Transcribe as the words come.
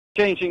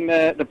changing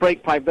the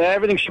brake pipe there.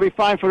 Everything should be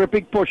fine for a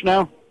big push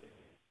now.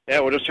 Yeah,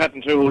 we're just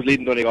chatting through who's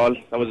leading Donegal.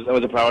 That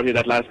was a priority,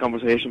 that last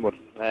conversation. But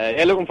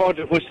yeah, looking forward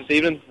to the push this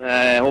evening.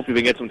 Hopefully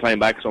we get some time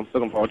back, so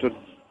looking forward to it.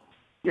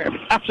 Yeah, it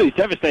was absolutely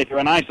devastating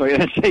when I saw you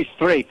in stage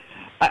 3.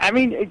 I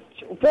mean,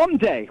 one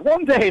day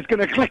it's going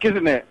to click,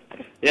 isn't it?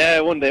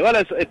 Yeah, one day. Well,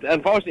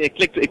 unfortunately,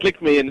 it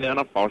clicked me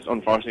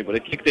unfortunately, but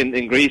it clicked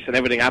in Greece and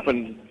everything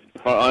happened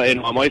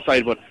on my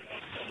side. But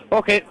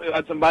okay, we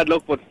had some bad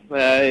luck, but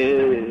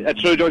a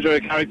true judge or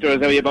a character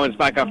is how you bounce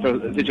back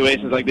after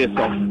situations like this.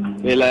 So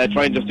we'll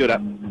try and just do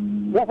that.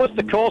 What was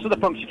the cause of the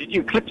puncture? Did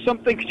you clip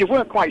something? Because you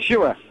weren't quite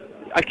sure.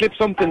 I clipped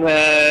something,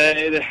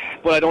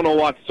 but I don't know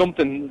what.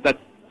 Something that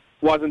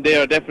wasn't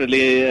there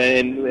definitely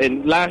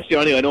in last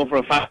year. Anyway, I know for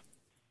a fact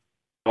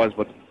it was,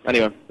 but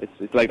anyway,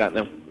 it's like that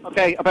now.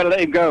 Okay, I better let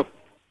him go.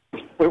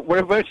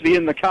 We're virtually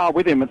in the car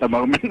with him at the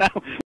moment now.